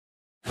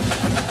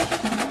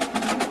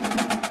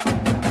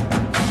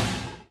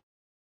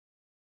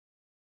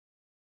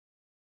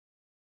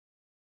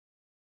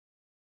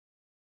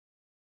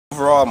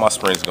Overall, my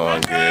spring's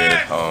going good.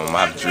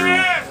 I have Drew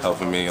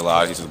helping me a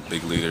lot. He's a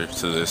big leader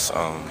to this.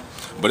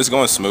 But it's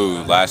going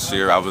smooth. Last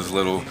year I was a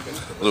little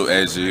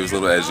edgy. It was a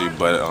little edgy,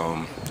 but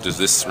just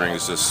this spring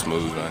is just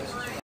smooth, man.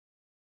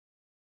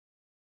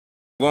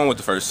 I'm going with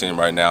the first team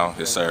right now,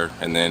 yes sir.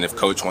 And then if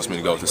coach wants me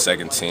to go with the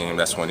second team,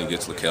 that's when he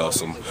gets Lakel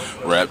some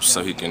reps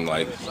so he can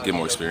get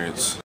more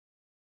experience.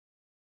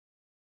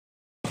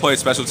 I played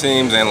special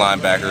teams and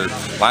linebacker.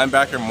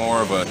 Linebacker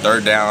more of a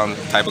third down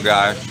type of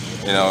guy.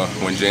 You know,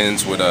 when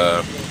Jens would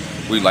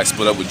we'd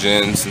split up with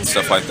Jens and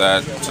stuff like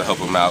that to help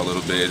him out a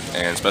little bit.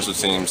 And special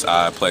teams,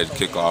 I played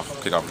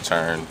kickoff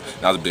return.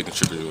 And I was a big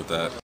contributor with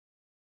that.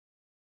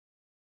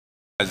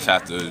 I just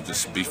have to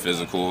just be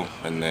physical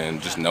and then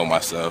just know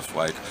myself.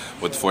 Like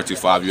with the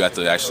 4-2-5, you have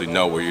to actually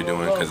know what you're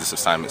doing because it's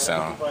assignment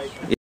sound.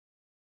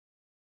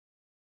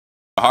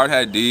 Hard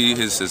hat D,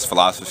 his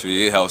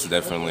philosophy, it helps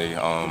definitely.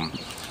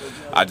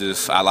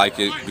 I like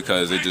it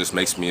because it just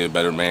makes me a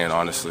better man,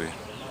 honestly.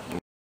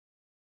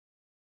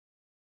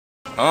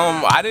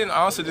 I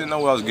honestly didn't know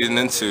what I was getting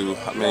into.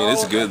 I mean,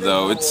 it's good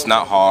though. It's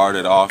not hard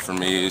at all for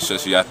me. It's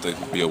just you have to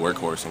be a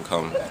workhorse and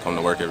come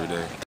to work every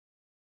day.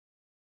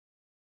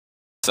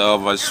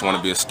 So I just want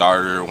to be a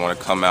starter, want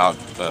to come out,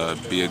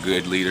 be a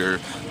good leader.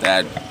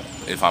 That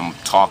if I'm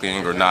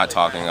talking or not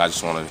talking, I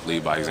just want to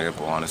lead by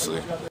example,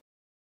 honestly.